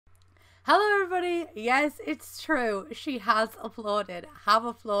Hello everybody, yes it's true, she have uploaded,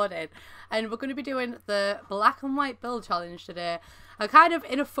 and we're going to be doing the black and white build challenge today. I'm kind of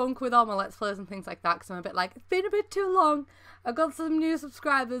in a funk with all my let's plays and things like that because I'm a bit like, it's been a bit too long, I've got some new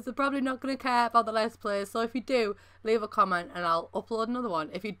subscribers, they're probably not going to care about the let's plays, so if you do, leave a comment and I'll upload another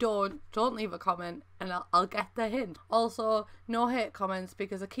one. If you don't leave a comment and I'll get the hint. Also, no hate comments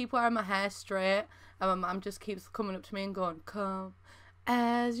because I keep wearing my hair straight and my mum just keeps coming up to me and going, come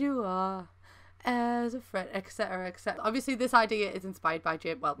as you are, as a friend, etc, etc. Obviously this idea is inspired by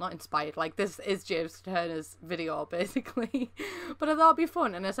James, well not inspired, like this is James Turner's video basically, but I thought it'd be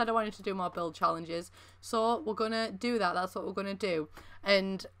fun and I said I wanted to do more build challenges, so we're gonna do that. That's what we're gonna do.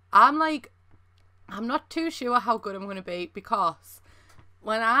 And I'm not too sure how good I'm gonna be because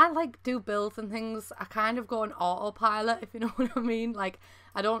when I like do builds and things, I kind of go on autopilot, if you know what I mean. Like,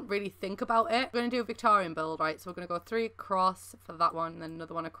 I don't really think about it. We're going to do a Victorian build, right? So we're going to go 3 across for that one, and then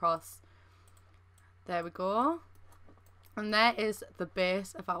another one across. There we go. And there is the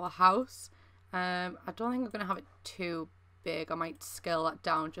base of our house. I don't think we're going to have it too big. I might scale that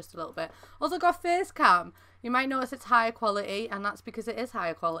down just a little bit. Also got face cam. You might notice it's higher quality, and that's because it is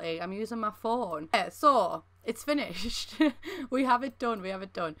higher quality. I'm using my phone. Yeah, so it's finished. we have it done.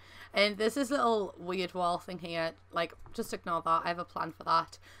 And there's this little weird wall thing here. Like, just ignore that. I have a plan for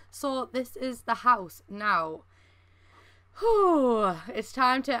that. So this is the house now. Whew, it's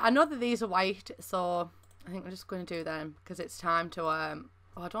time to, I know that these are white, so I think we're just going to do them because it's time to, oh,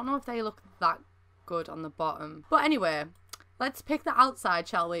 I don't know if they look that good on the bottom. But anyway, let's pick the outside,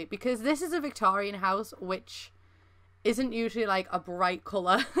 shall we? Because this is a Victorian house, which isn't usually like a bright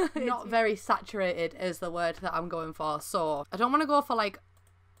colour. Not very saturated is the word that I'm going for. So I don't want to go for like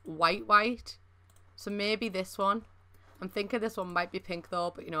white. So maybe this one. I'm thinking this one might be pink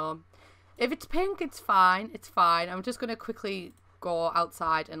though, but you know, if it's pink, it's fine. It's fine. I'm just going to quickly go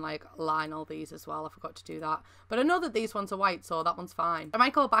outside and like line all these as well. I forgot to do that. But I know that these ones are white, so that one's fine. I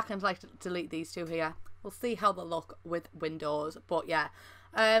might go back and like delete these two here. We'll see how they look with windows. But yeah,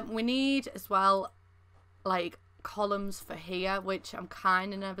 we need as well like columns for here, which I'm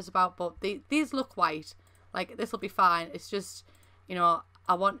kind of nervous about, but these look white. Like, this will be fine. It's just, you know,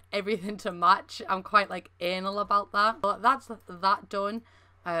 I want everything to match. I'm quite like anal about that. But that's that done.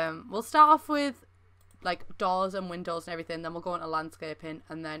 We'll start off with like doors and windows and everything, then we'll go into landscaping,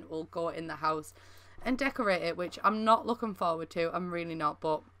 and then we'll go in the house and decorate it, which I'm not looking forward to. I'm really not,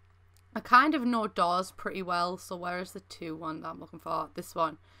 but I kind of know doors pretty well. So where is the one that I'm looking for? This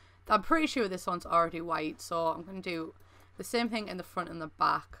one. I'm pretty sure this one's already white, so I'm going to do the same thing in the front and the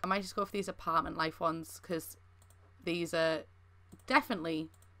back. I might just go for these apartment life ones because these are definitely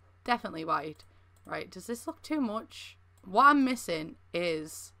white. Right, does this look too much? What I'm missing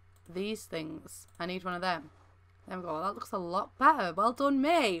is these things. I need one of them. There we go. That looks a lot better. Well done,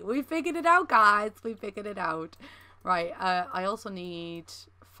 me. We figured it out, guys. We figured it out. Right, I also need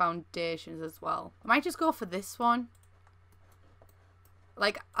foundations as well. I might just go for this one.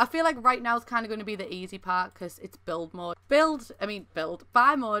 Like, I feel like right now is kind of going to be the easy part because it's build mode.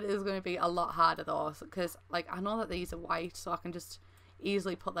 Buy mode is going to be a lot harder though, because like I know that these are white, so I can just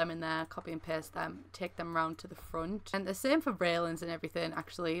easily put them in there, copy and paste them, take them around to the front. And the same for railings and everything,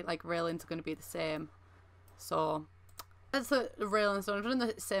 actually. Like, railings are going to be the same. So that's the railings. So I'm doing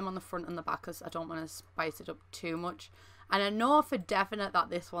the same on the front and the back because I don't want to spice it up too much. And I know for definite that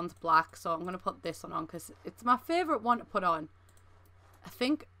this one's black, so I'm going to put this one on because it's my favourite one to put on. I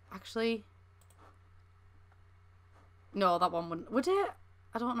think, actually, no, that one wouldn't. Would it?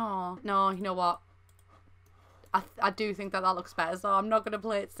 I don't know. No, you know what? I do think that looks better, so I'm not going to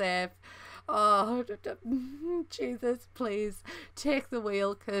play it safe. Oh, Jesus, please take the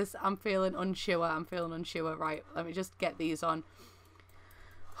wheel because I'm feeling unsure. Right, let me just get these on.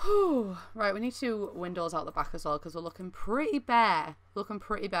 Whew. Right, we need 2 windows out the back as well because we're looking pretty bare.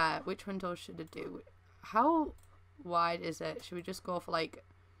 Which windows should I do? How wide is it? Should we just go for like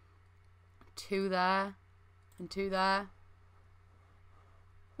 2 there and 2 there?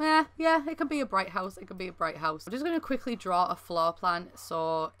 Yeah, it can be a bright house. I'm just going to quickly draw a floor plan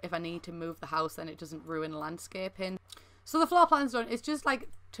so if I need to move the house then it doesn't ruin landscaping. So the floor plan's done. It's just like,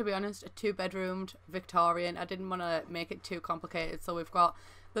 to be honest, a 2-bedroomed Victorian. I didn't want to make it too complicated, so we've got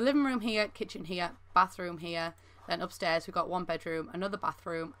the living room here, kitchen here, bathroom here. Then upstairs we've got 1 bedroom, another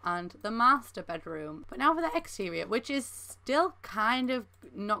bathroom, and the master bedroom. But now for the exterior, which is still kind of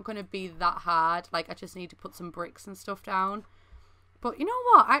not going to be that hard. Like, I just need to put some bricks and stuff down. But you know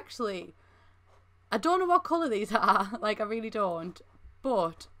what? Actually, I don't know what colour these are. Like, I really don't.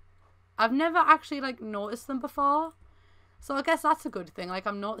 But I've never actually, like, noticed them before. So I guess that's a good thing. Like,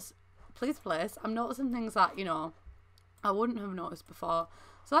 I'm noticing things that, you know, I wouldn't have noticed before.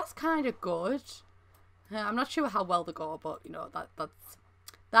 So that's kind of good. I'm not sure how well they go, but you know,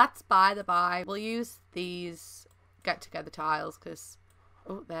 that's by the by. We'll use these get together tiles because,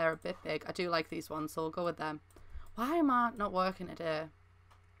 oh, they're a bit big. I do like these ones, so we'll go with them. Why am I not working today?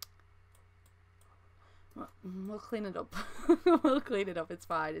 We'll clean it up. We'll clean it up. It's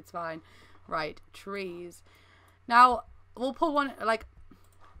fine. It's fine. Right, trees. Now, we'll put one, like,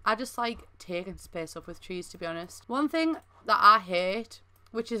 I just like taking space up with trees, to be honest. One thing that I hate,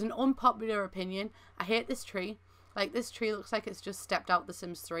 which is an unpopular opinion, I hate this tree. Like, this tree looks like it's just stepped out The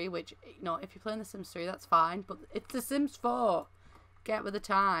Sims 3, which, you know, if you're playing The Sims 3, that's fine. But it's The Sims 4. Get with the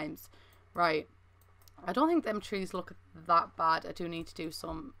times. Right. I don't think them trees look that bad. I do need to do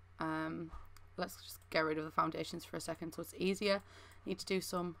some, let's just get rid of the foundations for a second so it's easier. Need to do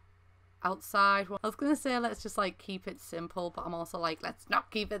some outside. I was going to say let's just, like, keep it simple, but I'm also like, let's not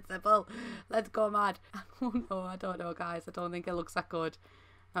keep it simple. Let's go mad. Oh, no, I don't know, guys. I don't think it looks that good.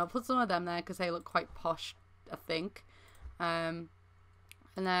 I'll put some of them there because they look quite posh, I think. And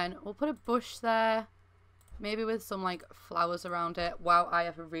then we'll put a bush there, maybe with some, like, flowers around it. Wow, I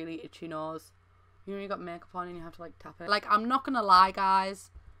have a really itchy nose. You know, you got makeup on and you have to, like, tap it. Like, I'm not gonna lie, guys,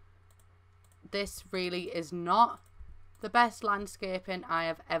 this really is not the best landscaping I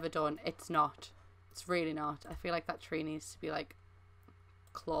have ever done. It's not. It's really not. I feel like that tree needs to be, like,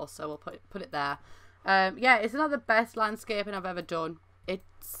 closer. We'll put it there. Yeah, it's not the best landscaping I've ever done. It's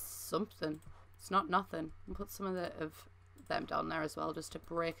something. It's not nothing. I'll put some of them down there as well, just to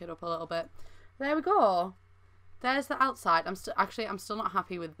break it up a little bit. There we go. There's the outside. I'm still not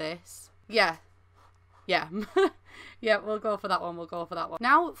happy with this. Yeah. Yeah. Yeah, we'll go for that one. We'll go for that one.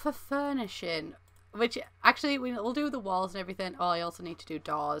 Now for furnishing, which actually we'll do the walls and everything. Oh, I also need to do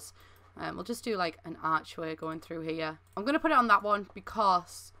doors. We'll just do like an archway going through here. I'm going to put it on that one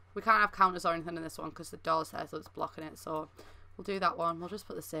because we can't have counters or anything in this one because the door's there, so it's blocking it. So we'll do that one. We'll just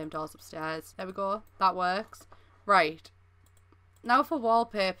put the same doors upstairs. There we go. That works. Right. Now for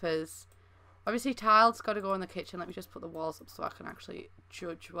wallpapers. Obviously, tiles got to go in the kitchen. Let me just put the walls up so I can actually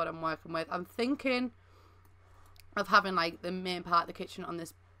judge what I'm working with. I'm thinking of having, like, the main part of the kitchen on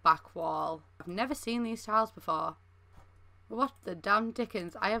this back wall. I've never seen these tiles before. What the damn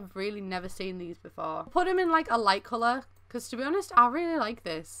dickens? I have really never seen these before. Put them in, like, a light colour. Because, to be honest, I really like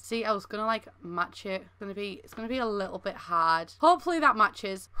this. See, I was going to, like, match it. It's gonna be a little bit hard. Hopefully that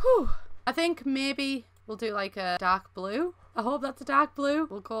matches. Whew. I think maybe we'll do, like, a dark blue. I hope that's a dark blue.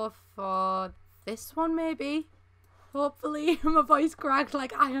 We'll go for this one, maybe. Hopefully. My voice cracked.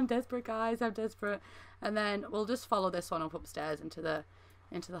 Like, I am desperate, guys. I'm desperate. And then we'll just follow this one up upstairs into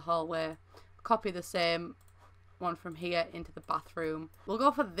the hallway. Copy the same one from here into the bathroom. We'll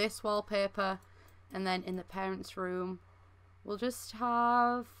go for this wallpaper. And then in the parents' room, we'll just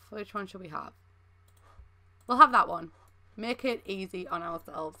have... Which one should we have? We'll have that one. Make it easy on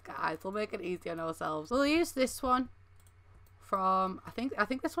ourselves, guys. We'll make it easy on ourselves. We'll use this one from... I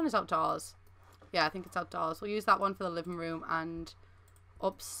think this one is outdoors. Yeah, I think it's outdoors. We'll use that one for the living room and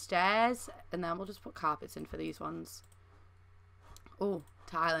upstairs. And then we'll just put carpets in for these ones. Oh,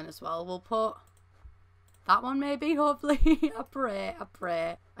 tiling as well. We'll put that one maybe, hopefully. I pray.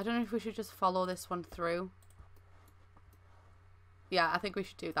 I don't know if we should just follow this one through. Yeah, I think we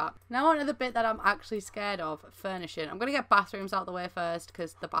should do that. Now on to the bit that I'm actually scared of, furnishing. I'm going to get bathrooms out the way first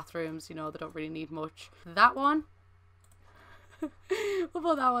because the bathrooms, you know, they don't really need much. That one. We'll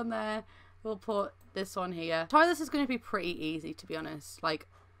put that one there. We'll put this one here. Toilets is going to be pretty easy, to be honest. Like,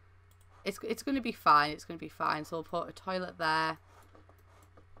 it's going to be fine. It's going to be fine. So we'll put a toilet there.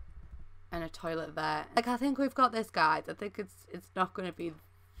 And a toilet there. Like, I think we've got this, guys. I think it's not going to be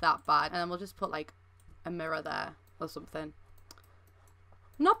that bad. And then we'll just put, like, a mirror there or something.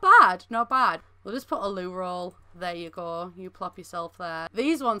 Not bad. Not bad. We'll just put a loo roll. There you go. You plop yourself there.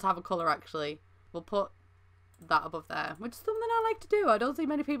 These ones have a colour, actually. We'll put that above there, which is something I like to do. I don't see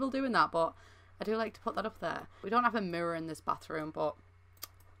many people doing that, but I do like to put that up there. We don't have a mirror in this bathroom, but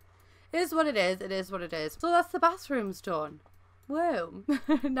it is what it is. It is what it is. So that's the bathrooms done. Whoa.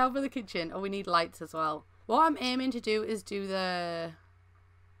 Now for the kitchen. Oh, we need lights as well. What I'm aiming to do is do the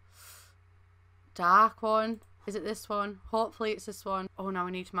dark one. Is it this one? Hopefully it's this one. Oh, now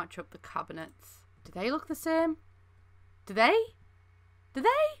we need to match up the cabinets. Do they look the same? Do they? Do they?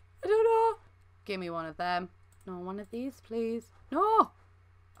 I don't know. Give me one of them. No, one of these, please. No!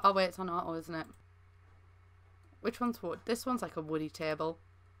 Oh, wait, it's on auto, isn't it? Which one's wood? This one's like a woody table.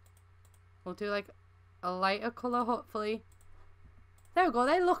 We'll do like a lighter colour, hopefully. There we go.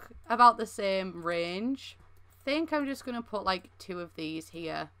 They look about the same range. I think I'm just going to put like 2 of these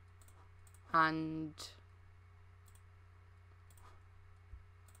here. And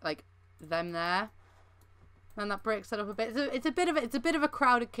like them there. And that breaks it up a bit. It's a bit of a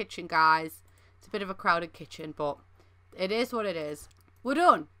crowded kitchen, guys. It's a bit of a crowded kitchen, but it is what it is. We're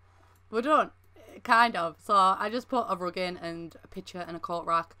done. We're done. Kind of. So I just put a rug in and a picture and a coat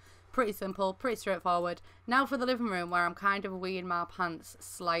rack. Pretty simple, pretty straightforward. Now for the living room, where I'm kind of weeing my pants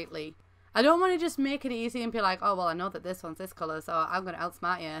slightly. I don't want to just make it easy and be like, oh, well, I know that this one's this colour, so I'm going to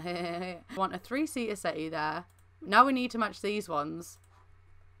outsmart you. I want a 3-seater settee there. Now we need to match these ones.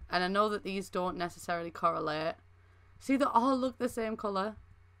 And I know that these don't necessarily correlate. See, they all look the same colour.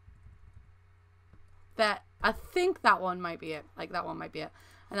 I think that one might be it. Like, that one might be it.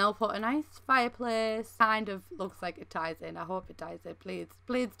 And I'll put a nice fireplace. Kind of looks like it ties in. I hope it ties in. Please.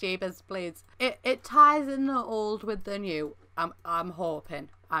 Please, Jeebus, please. It ties in the old with the new. I'm hoping.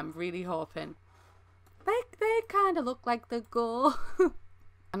 I'm really hoping. They kind of look like the goal.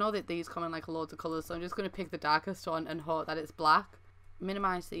 I know that these come in like loads of colours, so I'm just going to pick the darkest one and hope that it's black.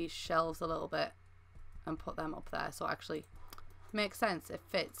 Minimise these shelves a little bit and put them up there, so it actually makes sense. It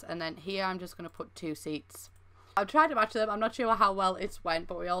fits. And then here I'm just going to put 2 seats. I've tried to match them. I'm not sure how well it's went,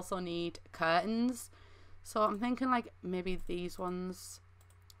 but we also need curtains. So I'm thinking like maybe these ones.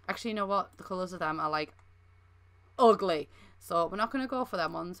 Actually, you know what? The colours of them are like ugly. So we're not going to go for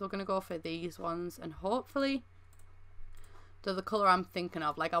them ones. We're going to go for these ones. And hopefully they're the colour I'm thinking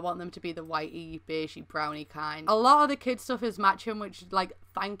of. Like, I want them to be the whitey, beigey, browny kind. A lot of the kid stuff is matching, which, like,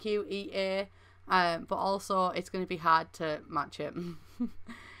 thank you, EA. But also, it's going to be hard to match it.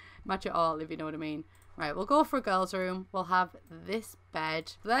 Match it all, if you know what I mean. Right, we'll go for a girls' room. We'll have this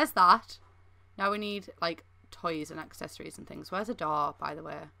bed. So there's that. Now we need, like, toys and accessories and things. Where's a door, by the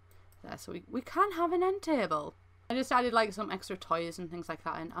way? There, so we can have an end table. I just added, like, some extra toys and things like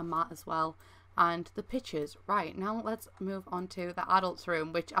that and a mat as well. And the pictures. Right, now let's move on to the adults'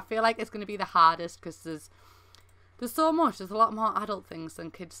 room, which I feel like is going to be the hardest because there's so much. There's a lot more adult things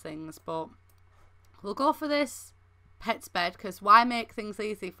than kids things, but we'll go for this pet's bed, because why make things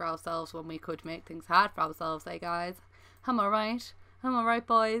easy for ourselves when we could make things hard for ourselves, eh, guys? Am I right? Am I right,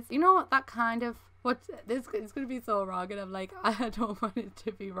 boys? You know what, that kind of, it's going to be so wrong, and I'm like, I don't want it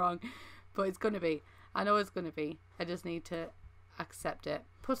to be wrong, but it's going to be. I know it's going to be. I just need to accept it.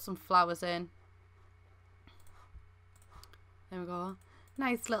 Put some flowers in. There we go.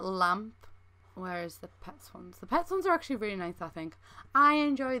 Nice little lamp. Where is the pets ones? The pets ones are actually really nice, I think. I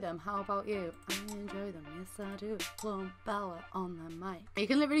enjoy them. How about you? I enjoy them. Yes, I do. Plumbella on the mic. You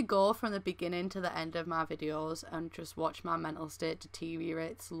can literally go from the beginning to the end of my videos and just watch my mental state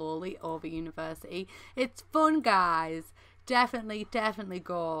deteriorate slowly over university. It's fun, guys. Definitely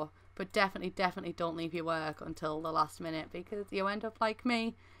go. But definitely don't leave your work until the last minute, because you end up like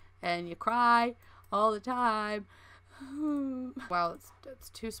me and you cry all the time. Well, it's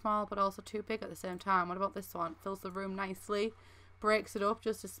too small but also too big at the same time. What about this one? Fills the room nicely, breaks it up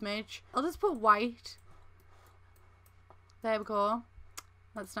just a smidge. I'll just put white. There we go.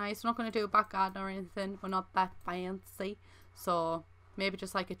 That's nice. We're not going to do a back garden or anything. We're not that fancy. So maybe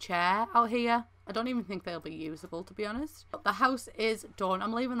just like a chair out here. I don't even think they'll be usable, to be honest. But the house is done.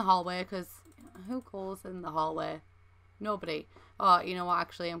 I'm leaving the hallway because who goes in the hallway? Nobody. Oh, you know what?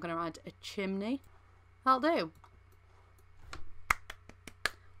 Actually, I'm going to add a chimney. That'll do.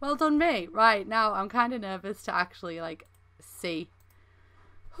 Well done, me. Right, now I'm kind of nervous to actually, like, see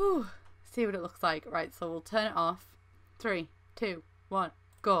what it looks like. Right, so we'll turn it off. 3, 2, 1,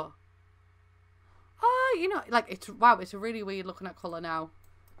 go. Oh, you know, like, it's really weird looking at colour now.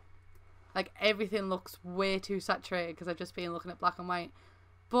 Like, everything looks way too saturated because I've just been looking at black and white.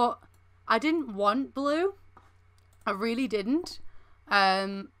 But I didn't want blue. I really didn't.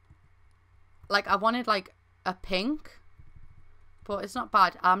 Like, I wanted, like, a pink. But it's not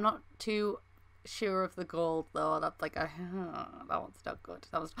bad. I'm not too sure of the gold, though. That's like that one's not good.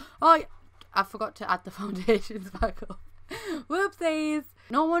 Oh, yeah. I forgot to add the foundations back up. Whoopsies.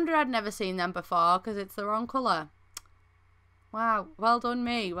 No wonder I'd never seen them before, because it's the wrong colour. Wow. Well done,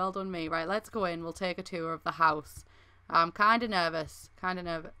 me. Well done, me. Right, let's go in. We'll take a tour of the house. I'm kind of nervous.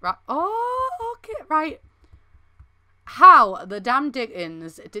 Right. Oh, okay. Right. How the damn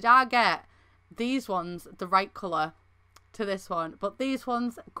dickens did I get these ones the right colour to this one, but these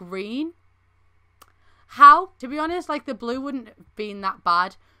ones green? How? To be honest, like, the blue wouldn't have been that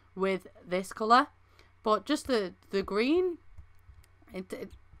bad with this colour, but just the green,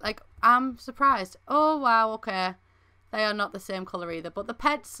 like, I'm surprised. Oh wow, okay, they are not the same colour either. But the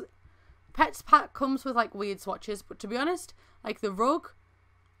pets pack comes with like weird swatches, but to be honest, like, the rug,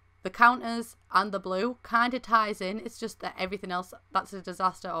 the counters and the blue kind of ties in. It's just that everything else, that's a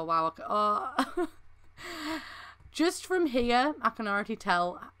disaster. Oh wow, okay. Oh just from here, I can already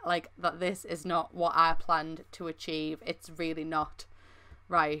tell, like, that this is not what I planned to achieve. It's really not.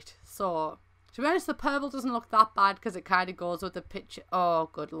 Right, so To be honest, the purple doesn't look that bad because it kind of goes with the picture. Oh,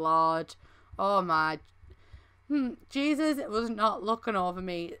 good lord. Oh my. Jesus was not looking over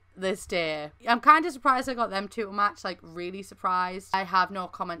me this day. I'm kind of surprised I got them two to match, like really surprised. I have no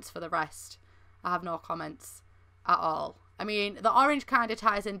comments for the rest. I have no comments at all. I mean, the orange kind of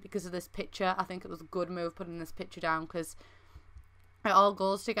ties in because of this picture. I think it was a good move putting this picture down because it all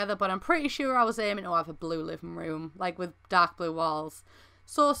goes together, but I'm pretty sure I was aiming to have a blue living room, like with dark blue walls.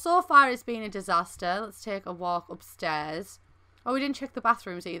 So far it's been a disaster. Let's take a walk upstairs. Oh, we didn't check the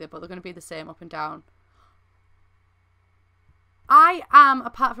bathrooms either, but they're going to be the same up and down. I am,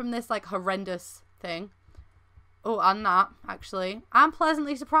 apart from this like horrendous thing, oh, and that actually, I'm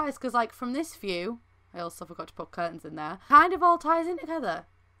pleasantly surprised because like from this view, I also forgot to put curtains in there, kind of all ties in together.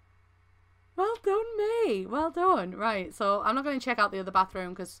 Well done me, well done. Right, so I'm not going to check out the other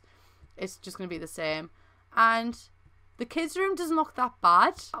bathroom because it's just going to be the same. And the kids' room doesn't look that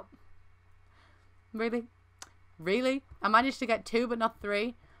bad. Oh. Really? Really? I managed to get 2 but not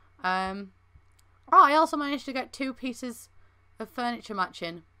 3. Oh, I also managed to get 2 pieces of furniture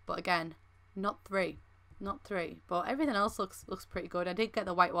matching, but again, not 3. Not 3. But everything else looks pretty good. I did get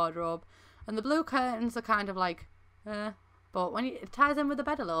the white wardrobe. And the blue curtains are kind of like, but when it ties in with the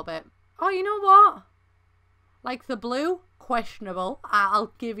bed a little bit. Oh, you know what? Like the blue, questionable.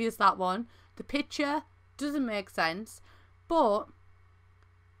 I'll give you that one. The picture doesn't make sense. But,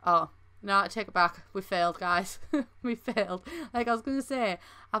 oh, no, I take it back. We failed, guys. We failed. Like I was going to say,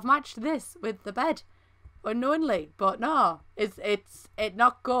 I've matched this with the bed unknowingly. But no, it's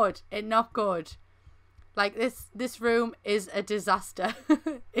not good. It's not good. Like this room is a disaster.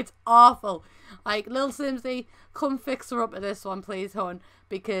 It's awful. Like Lil Simsy, come fix her up at this one, please, hon,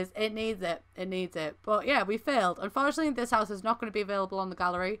 because it needs it. It needs it. But yeah, we failed. Unfortunately, this house is not going to be available on the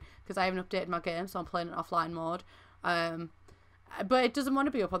gallery because I haven't updated my game, so I'm playing it offline mode. But it doesn't want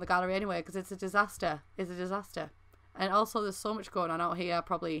to be up on the gallery anyway because it's a disaster. It's a disaster. And also, there's so much going on out here. I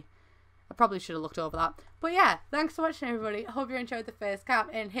probably should have looked over that. But yeah, thanks for watching, everybody. I hope you enjoyed the face cam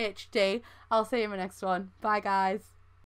in HD. I'll see you in my next one. Bye, guys.